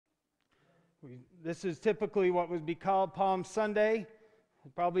This is typically what would be called Palm Sunday.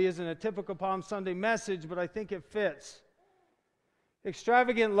 It probably isn't a typical Palm Sunday message, but I think it fits.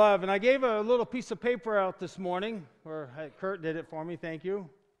 Extravagant love. And I gave a little piece of paper out this morning, or Kurt did it for me, thank you.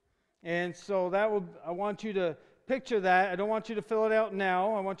 And so I want you to picture that. I don't want you to fill it out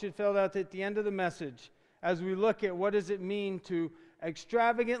now. I want you to fill it out at the end of the message as we look at what does it mean to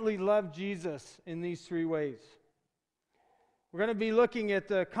extravagantly love Jesus in these three ways. We're going to be looking at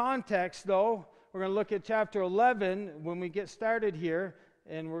the context, though. We're going to look at chapter 11 when we get started here,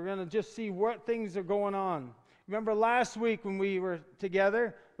 and we're going to just see what things are going on. Remember last week when we were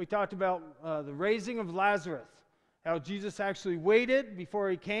together, we talked about the raising of Lazarus, how Jesus actually waited before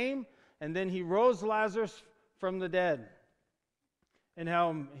he came, and then he rose Lazarus from the dead, and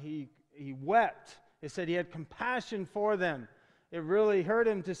how he wept. It said he had compassion for them. It really hurt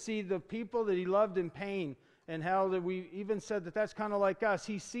him to see the people that he loved in pain, and how that we even said that that's kind of like us.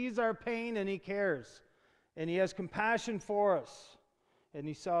 He sees our pain and he cares, and he has compassion for us, and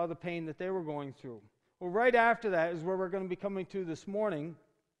he saw the pain that they were going through. Well, right after that is where we're going to be coming to this morning,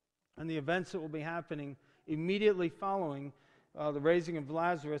 and the events that will be happening immediately following the raising of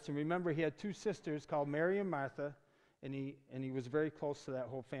Lazarus. And remember, he had two sisters called Mary and Martha, and he was very close to that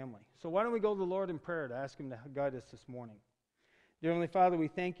whole family. So why don't we go to the Lord in prayer to ask him to guide us this morning. Dear Heavenly Father, we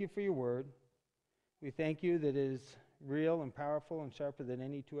thank you for your word. We thank you that it is real and powerful and sharper than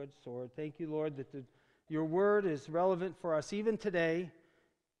any two-edged sword. Thank you, Lord, that your word is relevant for us even today,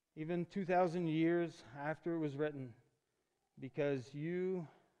 even 2,000 years after it was written, because you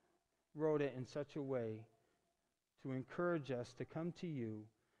wrote it in such a way to encourage us to come to you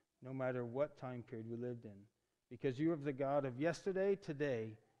no matter what time period we lived in, because you are the God of yesterday,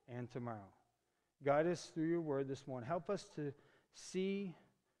 today, and tomorrow. Guide us through your word this morning. Help us to see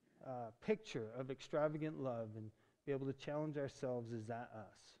a picture of extravagant love and be able to challenge ourselves, is that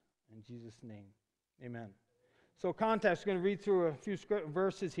us? In Jesus' name, amen. So context, we're going to read through a few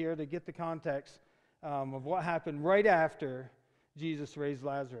verses here to get the context of what happened right after Jesus raised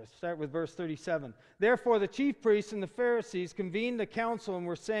Lazarus. Start with verse 37. Therefore the chief priests and the Pharisees convened the council and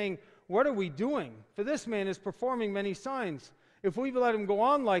were saying, "What are we doing? For this man is performing many signs. If we let him go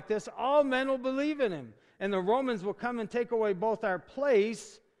on like this, all men will believe in him, and the Romans will come and take away both our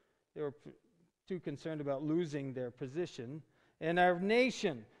place," they were too concerned about losing their position, "and our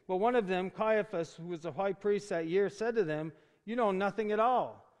nation." But one of them, Caiaphas, who was the high priest that year, said to them, "You know nothing at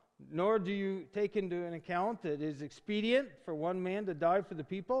all, nor do you take into an account that it is expedient for one man to die for the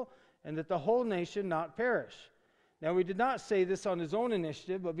people, and that the whole nation not perish. Now he did not say this on his own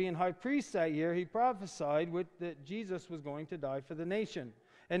initiative, but being high priest that year, he prophesied that Jesus was going to die for the nation,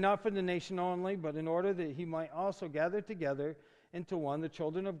 and not for the nation only, but in order that he might also gather together into one the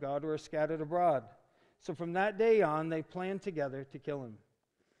children of God who are scattered abroad. So from that day on, they planned together to kill him.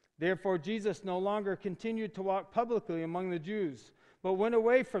 Therefore Jesus no longer continued to walk publicly among the Jews, but went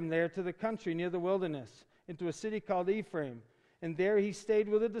away from there to the country near the wilderness, into a city called Ephraim, and there he stayed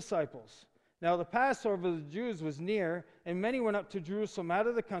with the disciples. Now the Passover of the Jews was near, and many went up to Jerusalem out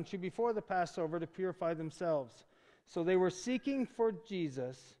of the country before the Passover to purify themselves. So they were seeking for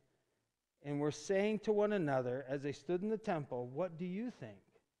Jesus, and were saying to one another as they stood in the temple, "What do you think?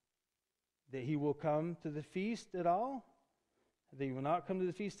 That he will come to the feast at all? That he will not come to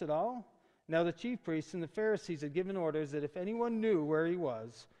the feast at all?" Now the chief priests and the Pharisees had given orders that if anyone knew where he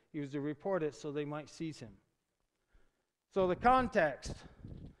was to report it so they might seize him. So the context.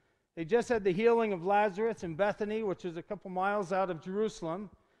 They just had the healing of Lazarus in Bethany, which is a couple miles out of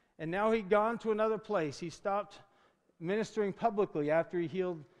Jerusalem, and now he'd gone to another place. He stopped ministering publicly after he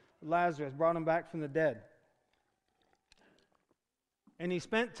healed Lazarus, brought him back from the dead. And he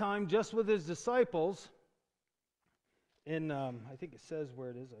spent time just with his disciples in, I think it says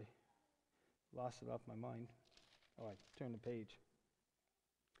where it is. I lost it off my mind. Oh, I turned the page.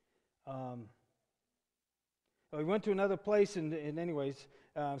 He went to another place and anyways,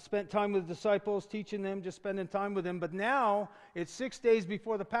 spent time with the disciples, teaching them, just spending time with them. But now it's 6 days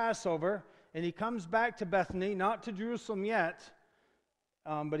before the Passover, and he comes back to Bethany, not to Jerusalem yet,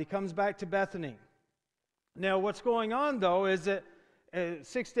 but he comes back to Bethany. Now what's going on, though, is that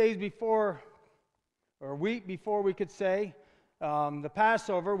 6 days before, or a week before we could say, the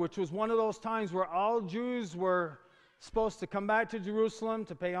Passover, which was one of those times where all Jews were supposed to come back to Jerusalem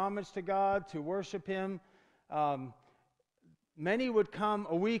to pay homage to God, to worship him. Many would come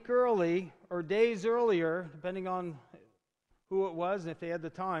a week early or days earlier, depending on who it was and if they had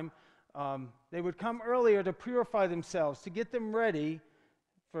the time. They would come earlier to purify themselves, to get them ready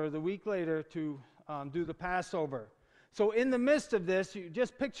for the week later to do the Passover. So in the midst of this, you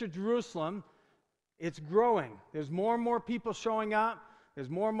just picture Jerusalem. It's growing. There's more and more people showing up. There's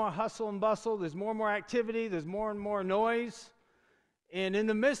more and more hustle and bustle. There's more and more activity. There's more and more noise. And in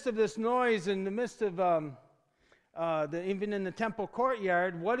the midst of this noise, in the midst of even in the temple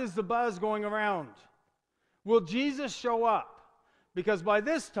courtyard, what is the buzz going around? Will Jesus show up? Because by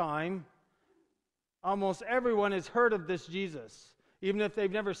this time, almost everyone has heard of this Jesus, even if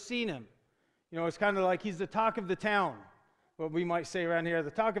they've never seen him. You know, it's kind of like he's the talk of the town, what we might say around here,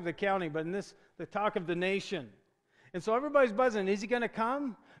 the talk of the county, but in this, the talk of the nation. And so everybody's buzzing. Is he going to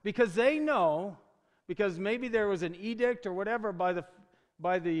come? Because they know, because maybe there was an edict or whatever by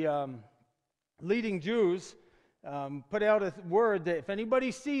the leading Jews, put out a word that if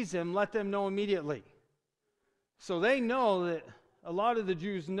anybody sees him, let them know immediately. So they know that, a lot of the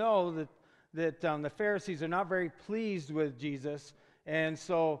Jews know that the Pharisees are not very pleased with Jesus, and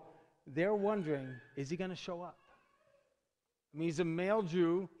so they're wondering, is he going to show up? I mean, he's a male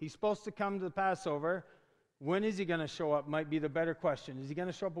Jew. He's supposed to come to the Passover. When is he going to show up might be the better question. Is he going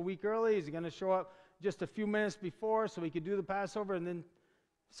to show up a week early? Is he going to show up just a few minutes before so he could do the Passover and then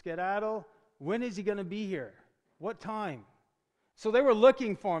skedaddle? When is he going to be here? What time? So they were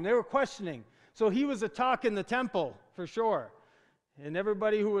looking for him. They were questioning. So he was a talk in the temple, for sure. And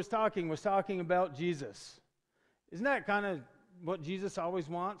everybody who was talking about Jesus. Isn't that kind of what Jesus always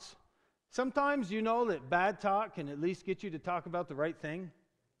wants? Sometimes you know that bad talk can at least get you to talk about the right thing.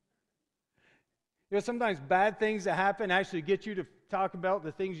 You know, sometimes bad things that happen actually get you to talk about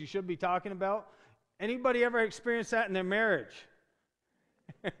the things you should be talking about. Anybody ever experienced that in their marriage?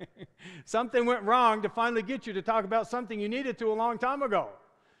 Something went wrong to finally get you to talk about something you needed to a long time ago.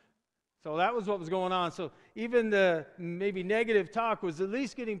 So that was what was going on. So even the maybe negative talk was at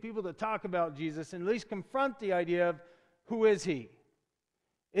least getting people to talk about Jesus and at least confront the idea of who is he?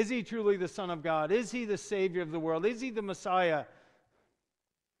 Is he truly the Son of God? Is he the Savior of the world? Is he the Messiah?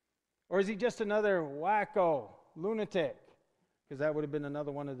 Or is he just another wacko, lunatic? Because that would have been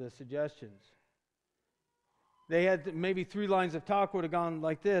another one of the suggestions. They had maybe 3 lines of talk would have gone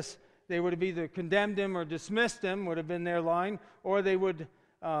like this. They would have either condemned him or dismissed him, would have been their line, or they would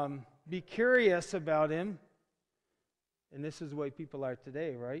be curious about him. And this is the way people are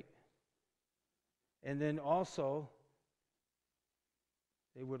today, right? And then also,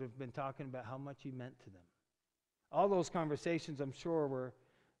 they would have been talking about how much he meant to them. All those conversations, I'm sure, were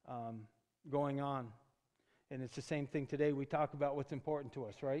going on. And it's the same thing today. We talk about what's important to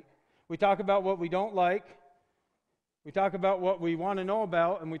us, right? We talk about what we don't like. We talk about what we want to know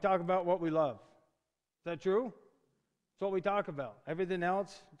about, and we talk about what we love. Is that true? That's what we talk about. Everything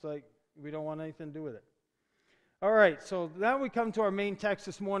else, it's like we don't want anything to do with it. All right, so now we come to our main text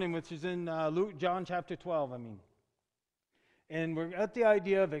this morning, which is in John chapter 12, And we're at the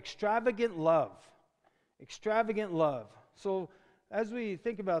idea of extravagant love. Extravagant love. So as we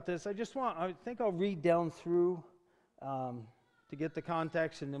think about this, I think I'll read down through to get the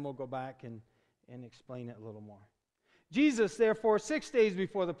context, and then we'll go back and explain it a little more. Jesus, therefore, 6 days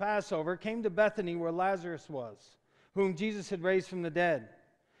before the Passover, came to Bethany where Lazarus was, whom Jesus had raised from the dead.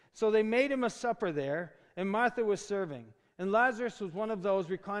 So they made him a supper there, and Martha was serving, and Lazarus was one of those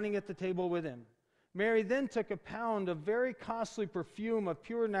reclining at the table with him. Mary then took a pound of very costly perfume of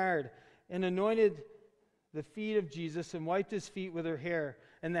pure nard and anointed the feet of Jesus and wiped his feet with her hair,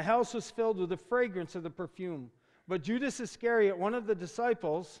 and the house was filled with the fragrance of the perfume. But Judas Iscariot, one of the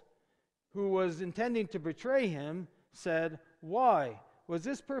disciples, who was intending to betray him, said, "Why? Was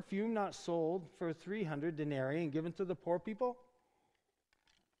this perfume not sold for 300 denarii and given to the poor people?"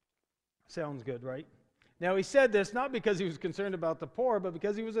 Sounds good, right? Now he said this not because he was concerned about the poor, but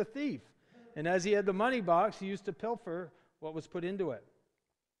because he was a thief. And as he had the money box, he used to pilfer what was put into it.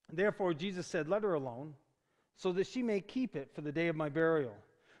 Therefore Jesus said, "Let her alone, so that she may keep it for the day of my burial.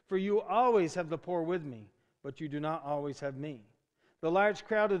 For you always have the poor with me, but you do not always have me." The large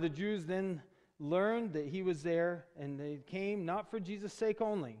crowd of the Jews then learned that he was there, and they came not for Jesus' sake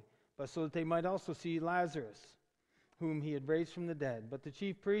only, but so that they might also see Lazarus, whom he had raised from the dead. But the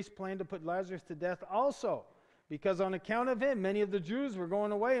chief priests planned to put Lazarus to death also, because on account of him, many of the Jews were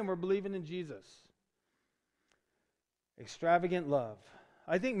going away and were believing in Jesus. Extravagant love.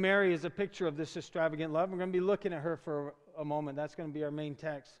 I think Mary is a picture of this extravagant love. We're going to be looking at her for a moment. That's going to be our main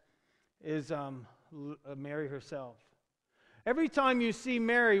text, is Mary herself. Every time you see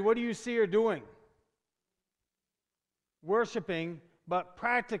Mary, what do you see her doing? Worshiping, but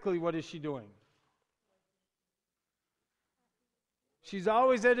practically what is she doing? She's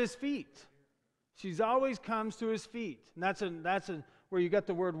always at his feet. She's always comes to his feet. And that's where you get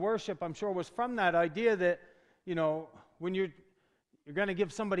the word worship, I'm sure, was from that idea that, you know, when you're going to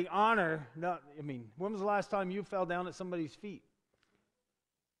give somebody honor, when was the last time you fell down at somebody's feet?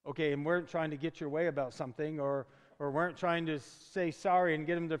 Okay, and weren't trying to get your way about something or or weren't trying to say sorry and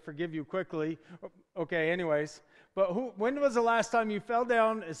get him to forgive you quickly. Okay, anyways. But when was the last time you fell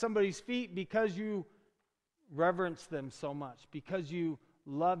down at somebody's feet because you reverenced them so much, because you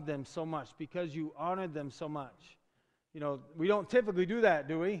loved them so much, because you honored them so much? You know, we don't typically do that,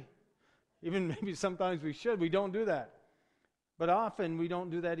 do we? Even maybe sometimes we should. We don't do that. But often we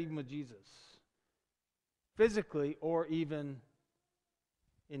don't do that even with Jesus, physically or even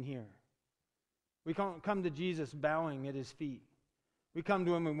in here. We can't come to Jesus bowing at his feet. We come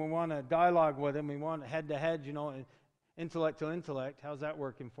to him and we want to dialogue with him. We want head-to-head, you know, intellect to intellect. How's that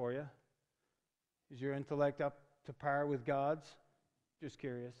working for you? Is your intellect up to par with God's? Just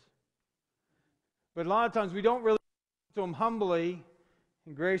curious. But a lot of times we don't really come to him humbly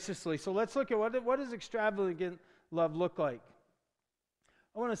and graciously. So let's look at what does extravagant love look like?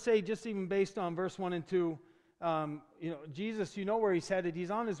 I want to say, just even based on verse 1 and 2, you know, Jesus, you know where he's headed.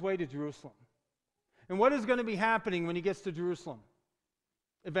 He's on his way to Jerusalem. And what is going to be happening when he gets to Jerusalem?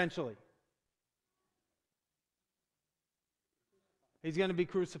 Eventually. He's going to be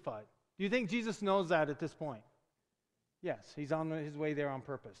crucified. Do you think Jesus knows that at this point? Yes, he's on his way there on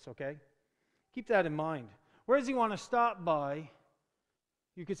purpose, okay? Keep that in mind. Where does he want to stop by?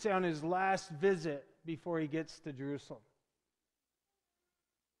 You could say on his last visit before he gets to Jerusalem.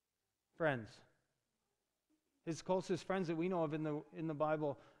 Friends. His closest friends that we know of in the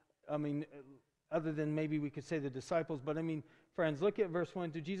Bible, I mean, other than maybe we could say the disciples, but I mean, friends, look at verse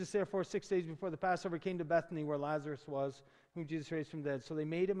 1. To Jesus, therefore, 6 days before the Passover, came to Bethany where Lazarus was, whom Jesus raised from the dead. So they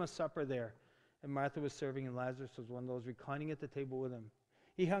made him a supper there. And Martha was serving, and Lazarus was one of those reclining at the table with him.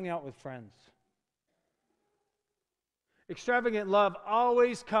 He hung out with friends. Extravagant love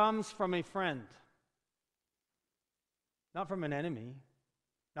always comes from a friend. Not from an enemy.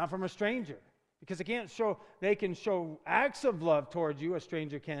 Not from a stranger. Because they can show acts of love towards you, a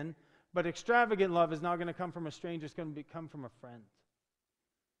stranger can, but extravagant love is not going to come from a stranger, it's going to come from a friend.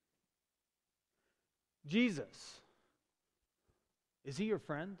 Jesus, is he your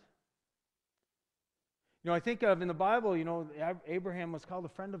friend? You know, I think of in the Bible, you know, Abraham was called a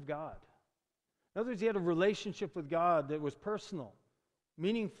friend of God. In other words, he had a relationship with God that was personal,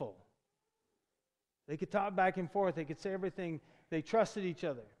 meaningful. They could talk back and forth, they could say everything, they trusted each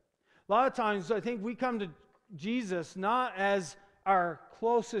other. A lot of times, I think we come to Jesus not as our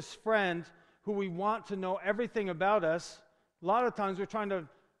closest friend who we want to know everything about us. A lot of times we're trying to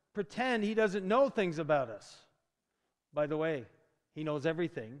pretend he doesn't know things about us. By the way, he knows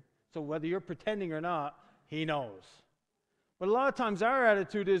everything. So whether you're pretending or not, he knows. But a lot of times our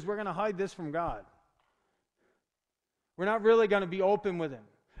attitude is we're going to hide this from God. We're not really going to be open with him.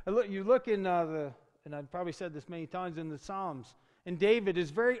 You look in and I've probably said this many times in the Psalms, and David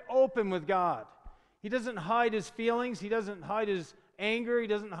is very open with God. He doesn't hide his feelings. He doesn't hide his anger. He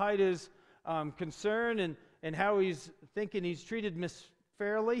doesn't hide his concern and how he's thinking he's treated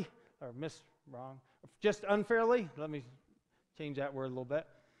just unfairly. Let me change that word a little bit.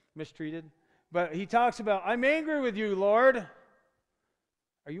 Mistreated. But he talks about, I'm angry with you, Lord.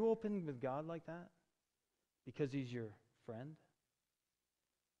 Are you open with God like that? Because he's your friend?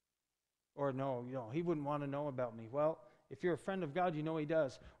 Or no, he wouldn't want to know about me. Well, if you're a friend of God, you know he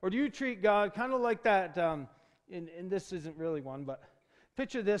does. Or do you treat God kind of like that, and this isn't really one, but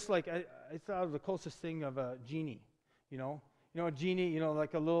picture this like, I thought of the closest thing of a genie, you know? You know, a genie,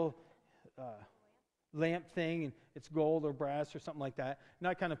 like a little lamp thing, and it's gold or brass or something like that. And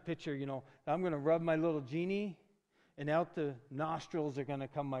I kind of picture, I'm going to rub my little genie, and out the nostrils are going to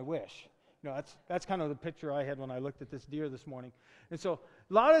come my wish. That's kind of the picture I had when I looked at this deer this morning. And so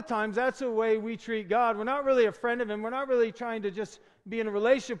a lot of times that's the way we treat God. We're not really a friend of him. We're not really trying to just be in a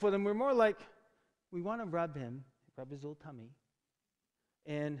relationship with him. We're more like we want to rub his little tummy,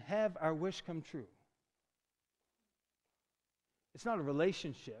 and have our wish come true. It's not a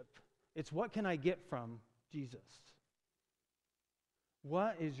relationship. It's what can I get from Jesus?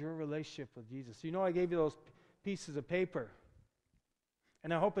 What is your relationship with Jesus? I gave you those pieces of paper.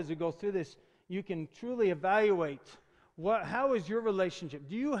 And I hope as we go through this, you can truly evaluate how is your relationship?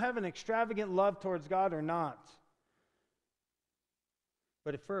 Do you have an extravagant love towards God or not?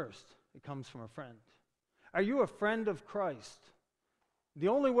 But at first, it comes from a friend. Are you a friend of Christ? The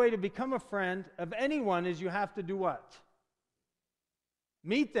only way to become a friend of anyone is you have to do what?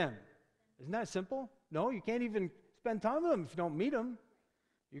 Meet them. Isn't that simple? No, you can't even spend time with them if you don't meet them.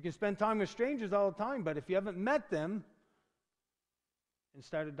 You can spend time with strangers all the time, but if you haven't met them and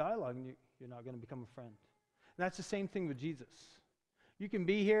started dialogue, you're not going to become a friend. And that's the same thing with Jesus. You can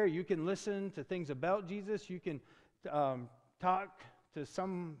be here, you can listen to things about Jesus, you can talk to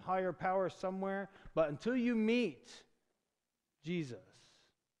some higher power somewhere, but until you meet Jesus,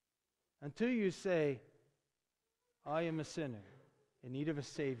 until you say, I am a sinner in need of a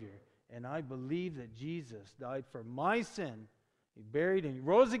Savior, and I believe that Jesus died for my sin. He buried and he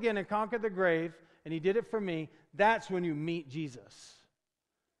rose again and conquered the grave, and he did it for me. That's when you meet Jesus.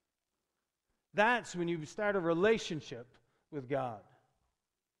 That's when you start a relationship with God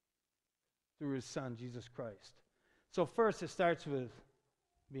through his Son, Jesus Christ. So first, it starts with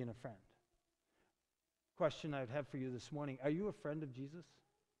being a friend. Question I'd have for you this morning: are you a friend of Jesus?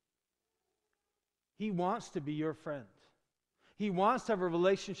 He wants to be your friend. He wants to have a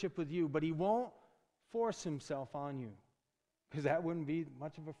relationship with you, but he won't force himself on you, because that wouldn't be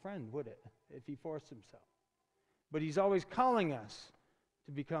much of a friend, would it, if he forced himself? But he's always calling us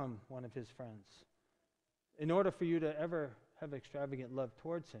to become one of his friends. In order for you to ever have extravagant love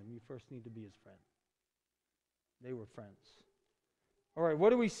towards him, you first need to be his friend. They were friends. All right, what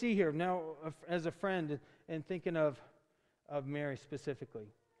do we see here now as a friend, and thinking of Mary specifically?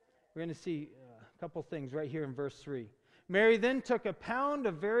 We're going to see a couple things right here in verse 3. Mary then took a pound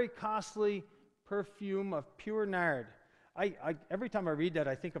of very costly perfume of pure nard. Every time I read that,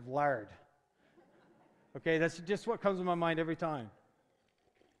 I think of lard. Okay, that's just what comes to my mind every time.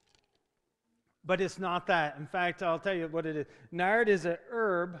 But it's not that. In fact, I'll tell you what it is. Nard is a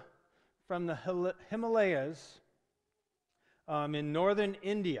herb from the Himalayas in northern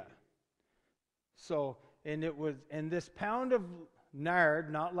India. So, and this pound of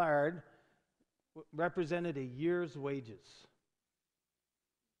nard, not lard, represented a year's wages.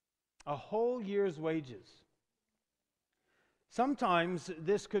 A whole year's wages. Sometimes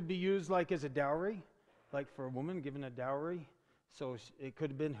this could be used like as a dowry, like for a woman given a dowry. So it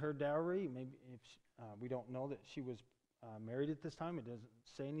could have been her dowry. Maybe if we don't know that she was married at this time. It doesn't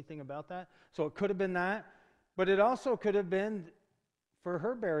say anything about that. So it could have been that. But it also could have been for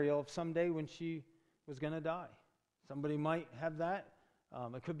her burial someday when she was going to die. Somebody might have that.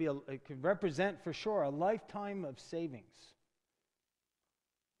 It could represent for sure a lifetime of savings.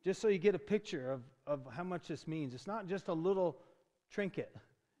 Just so you get a picture of how much this means. It's not just a little trinket.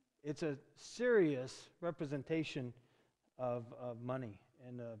 It's a serious representation of money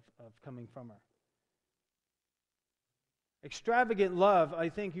and of coming from her. Extravagant love, I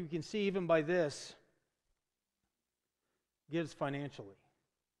think you can see even by this, gives financially.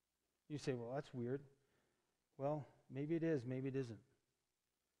 You say, well, that's weird. Well, maybe it is, maybe it isn't.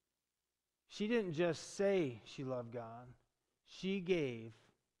 She didn't just say she loved God. She gave,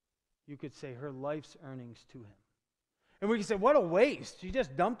 you could say, her life's earnings to him. And we can say, what a waste. She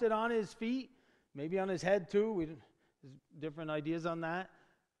just dumped it on his feet, maybe on his head too. There's different ideas on that.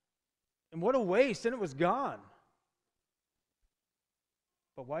 And what a waste, and it was gone.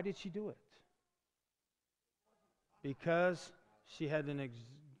 But why did she do it? Because she had an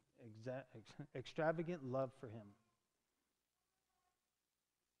extravagant love for him.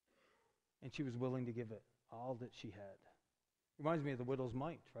 And she was willing to give it all that she had. Reminds me of the widow's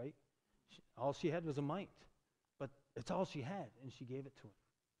mite, right? All she had was a mite. But it's all she had, and she gave it to him.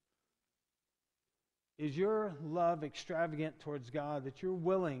 Is your love extravagant towards God, that you're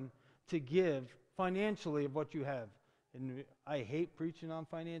willing to give financially of what you have? And I hate preaching on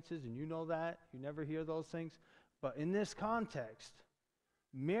finances, and you know that. You never hear those things. But in this context,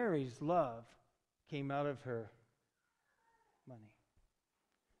 Mary's love came out of her money.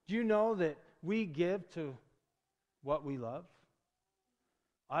 Do you know that we give to what we love?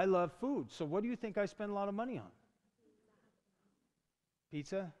 I love food. So what do you think I spend a lot of money on?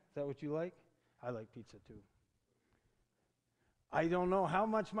 Pizza? Is that what you like? I like pizza too. I don't know how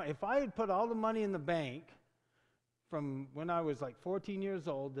much money. If I had put all the money in the bank from when I was like 14 years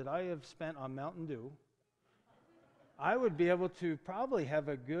old that I have spent on Mountain Dew, I would be able to probably have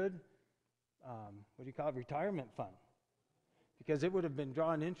a good, retirement fund. Because it would have been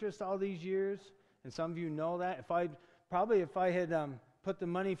drawing interest all these years, and some of you know that. If I had put the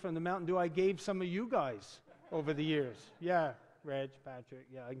money from the Mountain Dew I gave some of you guys over the years. Yeah, Reg, Patrick,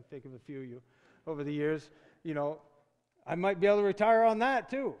 yeah, I can think of a few of you over the years. You know, I might be able to retire on that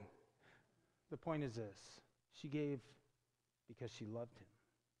too. The point is this. She gave because she loved him.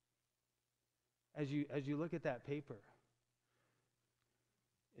 As you look at that paper,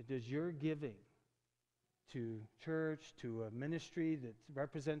 does your giving to church, to a ministry that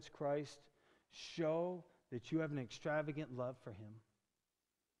represents Christ, show that you have an extravagant love for him?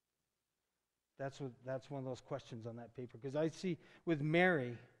 That's one of those questions on that paper. Because I see with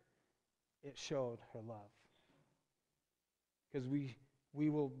Mary, it showed her love. Because we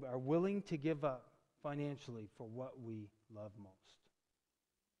are willing to give up financially for what we love most.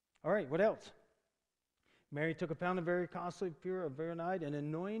 All right, what else? Mary took a pound of very costly pure of nard and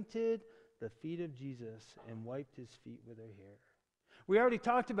anointed the feet of Jesus and wiped his feet with her hair. We already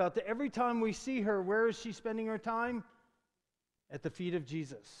talked about that every time we see her, where is she spending her time? At the feet of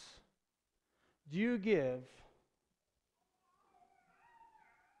Jesus. Do you give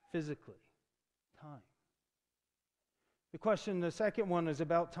physically time? The second one is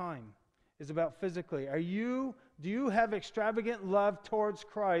about time, is about physically. Do you have extravagant love towards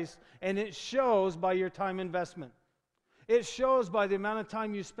Christ? And it shows by your time investment. It shows by the amount of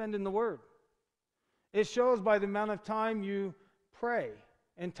time you spend in the Word. It shows by the amount of time you pray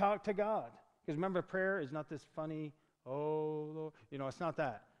and talk to God. Because remember, prayer is not this funny, oh, Lord. It's not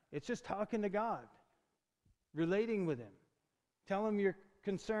that. It's just talking to God, relating with Him. Tell Him your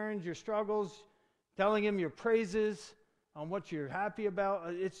concerns, your struggles, telling Him your praises on what you're happy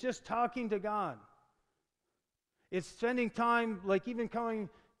about. It's just talking to God. It's spending time, like even coming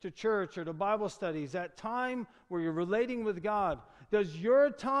to church or to Bible studies, that time where you're relating with God. Does your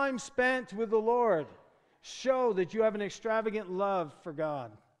time spent with the Lord show that you have an extravagant love for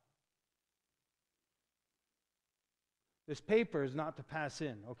God? This paper is not to pass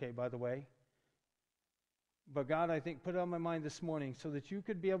in, okay, by the way. But God, I think, put it on my mind this morning so that you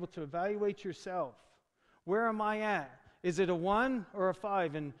could be able to evaluate yourself. Where am I at? Is it a 1 or a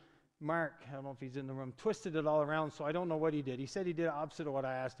 5? And Mark, I don't know if he's in the room, twisted it all around, so I don't know what he did. He said he did opposite of what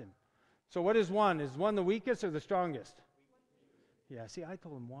I asked him. So what is 1? Is 1 the weakest or the strongest? Yeah, see, I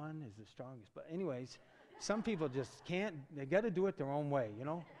told him 1 is the strongest. But anyways, some people just can't. They got to do it their own way,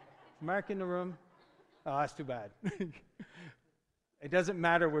 Mark in the room. Oh, that's too bad. It doesn't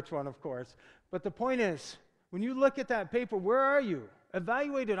matter which one, of course. But the point is, when you look at that paper, where are you?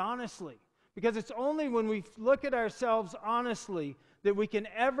 Evaluate it honestly. Because it's only when we look at ourselves honestly that we can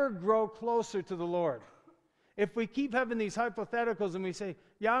ever grow closer to the Lord. If we keep having these hypotheticals and we say,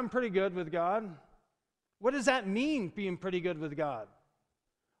 yeah, I'm pretty good with God. What does that mean, being pretty good with God?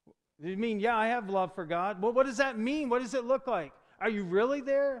 Does it mean, yeah, I have love for God? Well, what does that mean? What does it look like? Are you really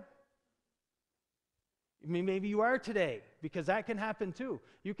there? I mean, maybe you are today, because that can happen too.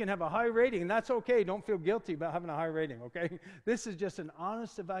 You can have a high rating, and that's okay. Don't feel guilty about having a high rating, okay? This is just an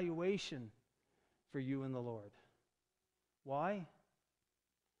honest evaluation for you and the Lord. Why?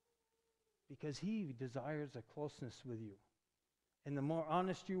 Because He desires a closeness with you. And the more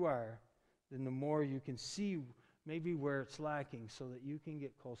honest you are, then the more you can see maybe where it's lacking so that you can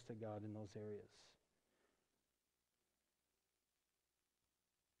get close to God in those areas.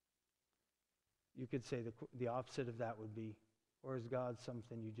 You could say the opposite of that would be, or is God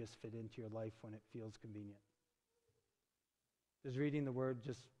something you just fit into your life when it feels convenient? Does reading the Word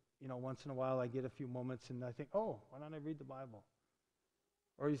just, once in a while I get a few moments and I think, oh, why don't I read the Bible?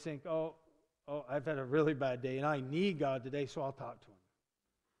 Or you think, oh, I've had a really bad day and I need God today, so I'll talk to Him.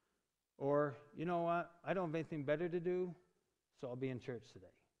 Or, you know what, I don't have anything better to do, so I'll be in church today.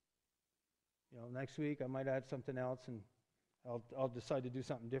 Next week I might add something else and I'll decide to do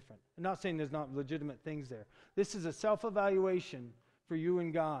something different. I'm not saying there's not legitimate things there. This is a self-evaluation for you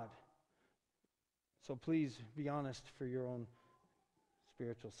and God. So please be honest for your own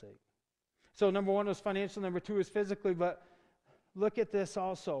spiritual sake. So number 1 was financial, number 2 is physically, but look at this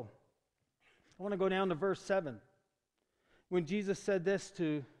also. I want to go down to verse 7. When Jesus said this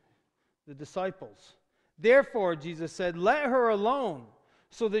to the disciples, "Therefore," Jesus said, "let her alone,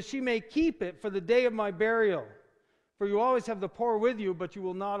 so that she may keep it for the day of my burial. For you always have the poor with you, but you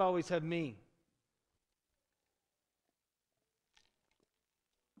will not always have me."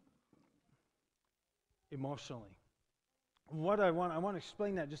 Emotionally. I want to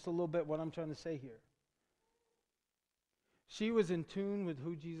explain that just a little bit, what I'm trying to say here. She was in tune with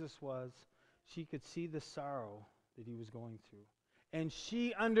who Jesus was. She could see the sorrow that He was going through. And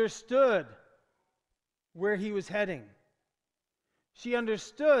she understood where He was heading. She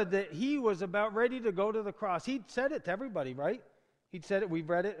understood that He was about ready to go to the cross. He'd said it to everybody, right? He'd said it. We've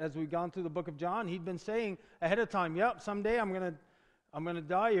read it as we've gone through the book of John. He'd been saying ahead of time, yep, someday I'm going to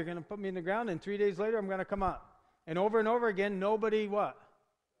die. You're going to put me in the ground, and 3 days later I'm going to come up. And over again, nobody what?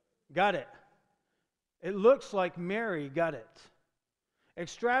 Got it. It looks like Mary got it.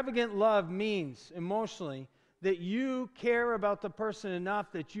 Extravagant love means, emotionally, that you care about the person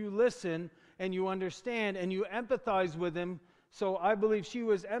enough that you listen and you understand and you empathize with him. So I believe she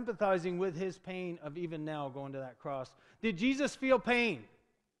was empathizing with his pain of even now going to that cross. Did Jesus feel pain?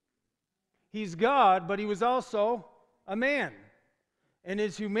 He's God, but He was also a man. In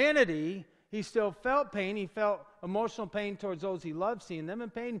His humanity, He still felt pain. He felt emotional pain towards those He loved, seeing them in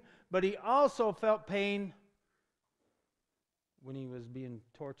pain, but He also felt pain when He was being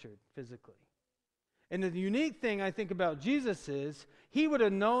tortured physically. And the unique thing I think about Jesus is He would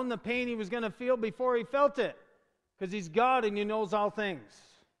have known the pain He was going to feel before He felt it, because He's God and He knows all things.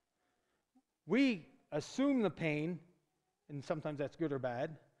 We assume the pain and sometimes that's good or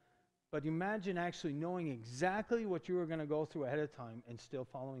bad. But imagine actually knowing exactly what you were going to go through ahead of time and still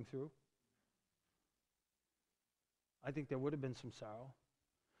following through. I think there would have been some sorrow.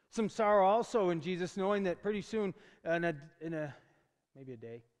 Some sorrow also in Jesus knowing that pretty soon, maybe a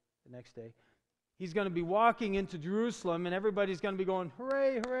day, the next day, he's going to be walking into Jerusalem and everybody's going to be going,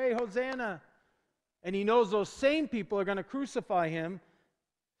 hooray, hooray, Hosanna. And he knows those same people are going to crucify him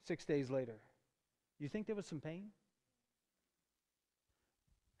 6 days later. You think there was some pain?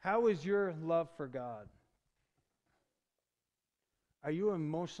 How is your love for God? Are you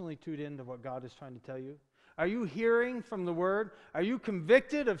emotionally tuned into what God is trying to tell you? Are you hearing from the Word? Are you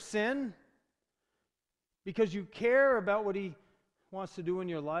convicted of sin? Because you care about what He wants to do in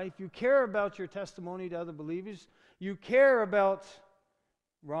your life. You care about your testimony to other believers. You care about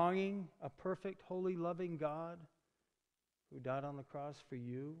wronging a perfect, holy, loving God who died on the cross for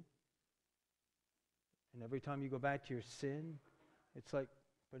you. And every time you go back to your sin, it's like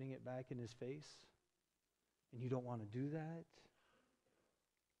putting it back in His face. And you don't want to do that.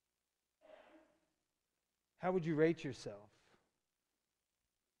 How would you rate yourself?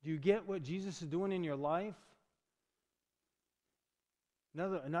 Do you get what Jesus is doing in your life?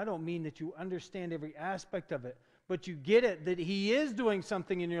 And I don't mean that you understand every aspect of it, but you get it that He is doing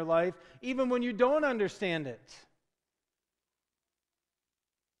something in your life even when you don't understand it.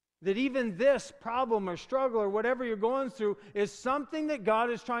 That even this problem or struggle or whatever you're going through is something that God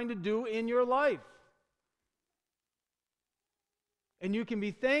is trying to do in your life. And you can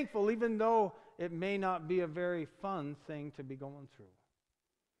be thankful even though it may not be a very fun thing to be going through.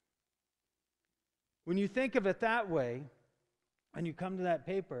 When you think of it that way, and you come to that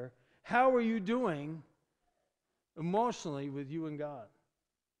paper, how are you doing emotionally with you and God?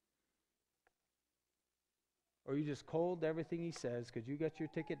 Or are you just cold to everything He says because you got your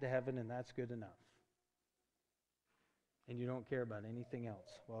ticket to heaven and that's good enough? And you don't care about anything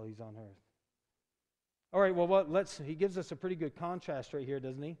else while He's on earth. All right, well, he gives us a pretty good contrast right here,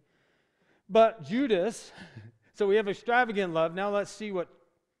 doesn't he? But Judas, so we have extravagant love. Now let's see what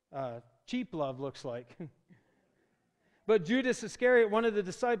cheap love looks like. But Judas Iscariot, one of the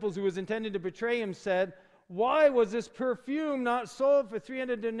disciples who was intended to betray Him, said, "Why was this perfume not sold for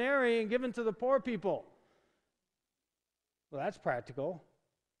 300 denarii and given to the poor people?" Well, that's practical.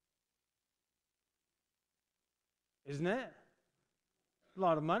 Isn't it? A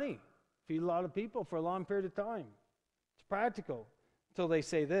lot of money. Feed a lot of people for a long period of time. It's practical. Until they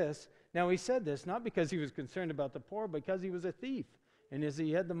say this. Now, he said this not because he was concerned about the poor, but because he was a thief. And as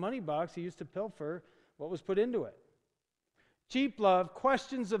he had the money box, he used to pilfer what was put into it. Cheap love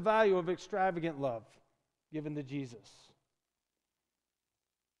questions the value of extravagant love given to Jesus.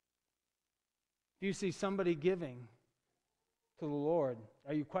 If you see somebody giving to the Lord,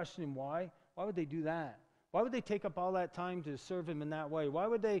 are you questioning why? Why would they do that? Why would they take up all that time to serve Him in that way? Why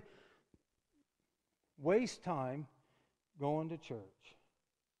would they waste time going to church?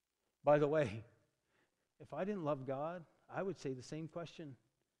 By the way, if I didn't love God, I would say the same question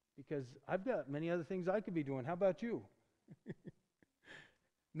because I've got many other things I could be doing. How about you?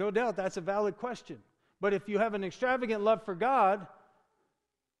 No doubt that's a valid question. But if you have an extravagant love for God,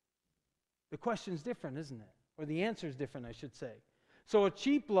 the question's different, isn't it? Or the answer's different, I should say. So a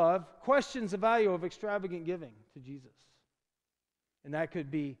cheap love questions the value of extravagant giving to Jesus. And that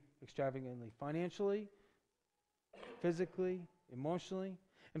could be extravagantly financially, physically, emotionally.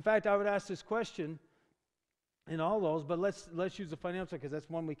 In fact, I would ask this question in all those, but let's use the financial because that's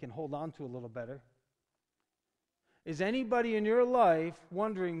one we can hold on to a little better. Is anybody in your life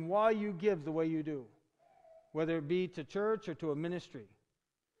wondering why you give the way you do? Whether it be to church or to a ministry.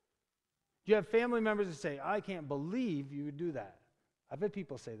 Do you have family members that say, "I can't believe you would do that"? I've had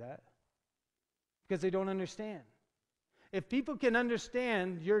people say that because they don't understand. If people can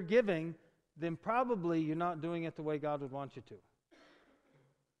understand your giving, then probably you're not doing it the way God would want you to.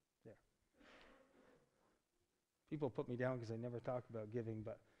 There. People put me down because I never talk about giving,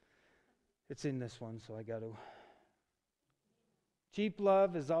 but it's in this one, so I got to. Cheap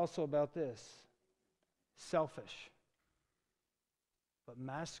love is also about this. Selfish. But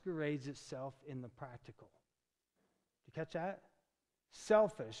masquerades itself in the practical. Did you catch that?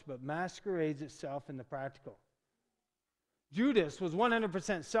 Selfish, but masquerades itself in the practical. Judas was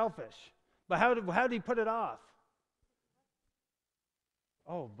 100% selfish. But how did he put it off?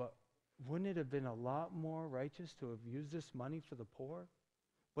 Oh, but wouldn't it have been a lot more righteous to have used this money for the poor?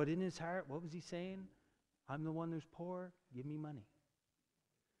 But in his heart, what was he saying? I'm the one who's poor. Give me money.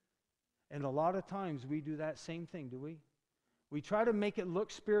 And a lot of times we do that same thing, do we? We try to make it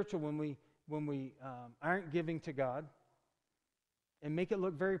look spiritual when we aren't giving to God and make it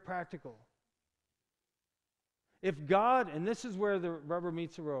look very practical. If God, and this is where the rubber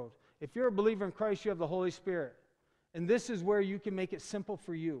meets the road, if you're a believer in Christ, you have the Holy Spirit. And this is where you can make it simple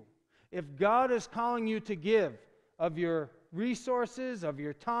for you. If God is calling you to give of your resources, of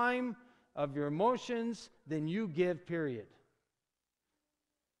your time, of your emotions, then you give, period.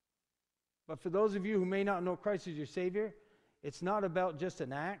 But for those of you who may not know Christ as your Savior, it's not about just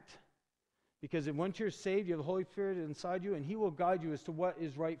an act. Because once you're saved, you have the Holy Spirit inside you, and He will guide you as to what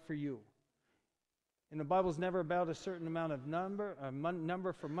is right for you. And the Bible's never about a certain amount of number,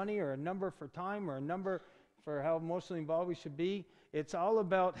 number for money, or a number for time, or a number for how emotionally involved we should be. It's all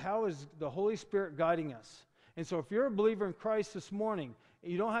about how is the Holy Spirit guiding us. And so if you're a believer in Christ this morning,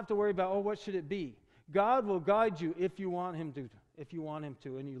 you don't have to worry about, oh, what should it be? God will guide you if you want Him to,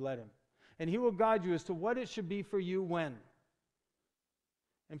 and you let Him. And He will guide you as to what it should be for you when.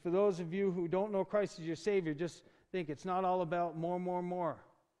 And for those of you who don't know Christ as your Savior, just think it's not all about more.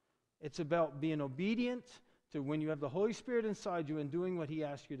 It's about being obedient to when you have the Holy Spirit inside you and doing what He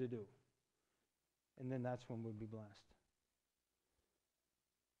asks you to do. And then that's when we'll be blessed.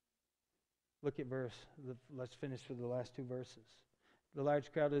 Look at let's finish with the last two verses. The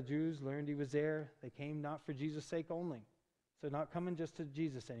large crowd of Jews learned He was there. They came not for Jesus' sake only. So not coming just to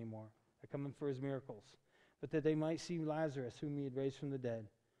Jesus anymore. They're coming for His miracles. But that they might see Lazarus, whom He had raised from the dead.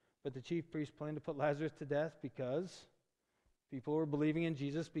 But the chief priests planned to put Lazarus to death because people were believing in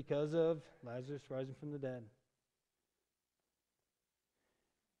Jesus because of Lazarus rising from the dead.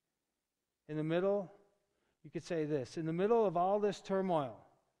 In the middle, you could say this, in the middle of all this turmoil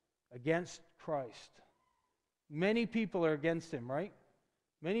against Christ, many people are against Him, right?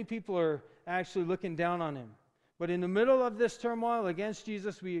 Many people are actually looking down on Him. But in the middle of this turmoil against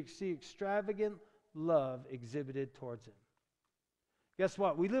Jesus, we see extravagant love exhibited towards Him. Guess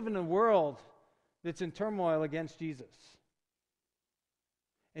what? We live in a world that's in turmoil against Jesus.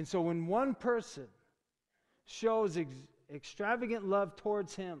 And so when one person shows extravagant love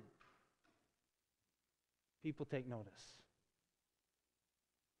towards Him, people take notice.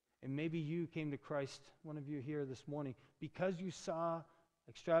 And maybe you came to Christ, one of you here this morning, because you saw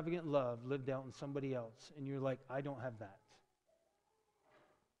extravagant love lived out in somebody else, and you're like, I don't have that.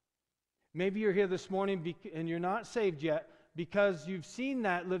 Maybe you're here this morning and you're not saved yet because you've seen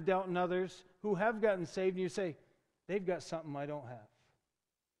that lived out in others who have gotten saved, and you say, they've got something I don't have.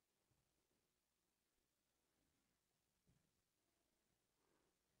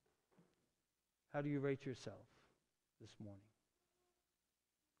 How do you rate yourself this morning?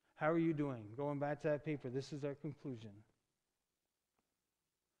 How are you doing? Going back to that paper, this is our conclusion.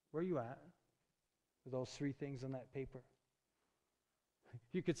 Where are you at with those three things on that paper?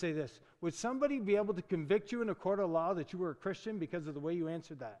 You could say this. Would somebody be able to convict you in a court of law that you were a Christian because of the way you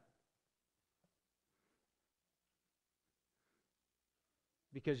answered that?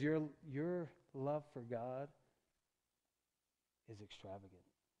 Because your love for God is extravagant.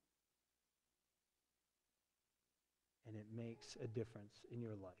 And it makes a difference in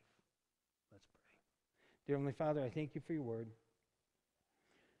your life. Let's pray. Dear Heavenly Father, I thank You for Your word.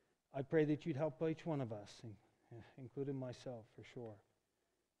 I pray that You'd help each one of us, including myself for sure,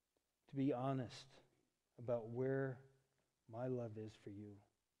 to be honest about where my love is for You.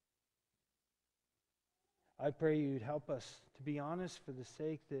 I pray You'd help us to be honest for the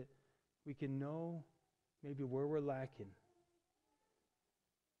sake that we can know maybe where we're lacking,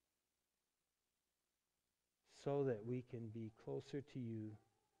 so that we can be closer to You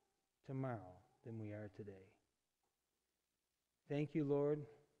tomorrow than we are today. Thank You, Lord,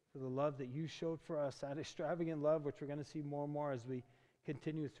 for the love that You showed for us, that extravagant love, which we're going to see more and more as we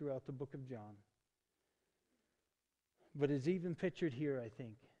continue throughout the book of John. But it's even pictured here, I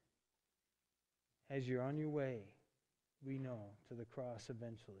think, as you're on your way, we know, to the cross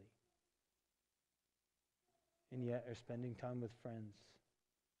eventually, and yet are spending time with friends,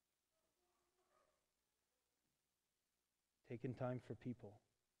 taking time for people,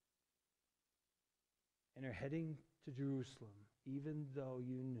 and are heading to Jerusalem, even though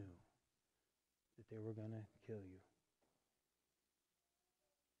You knew that they were going to kill You.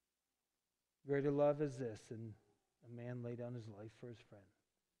 Greater love is this, and a man laid down his life for his friend.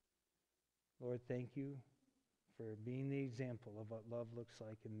 Lord, thank You for being the example of what love looks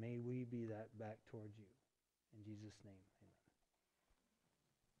like, and may we be that back towards You. In Jesus' name.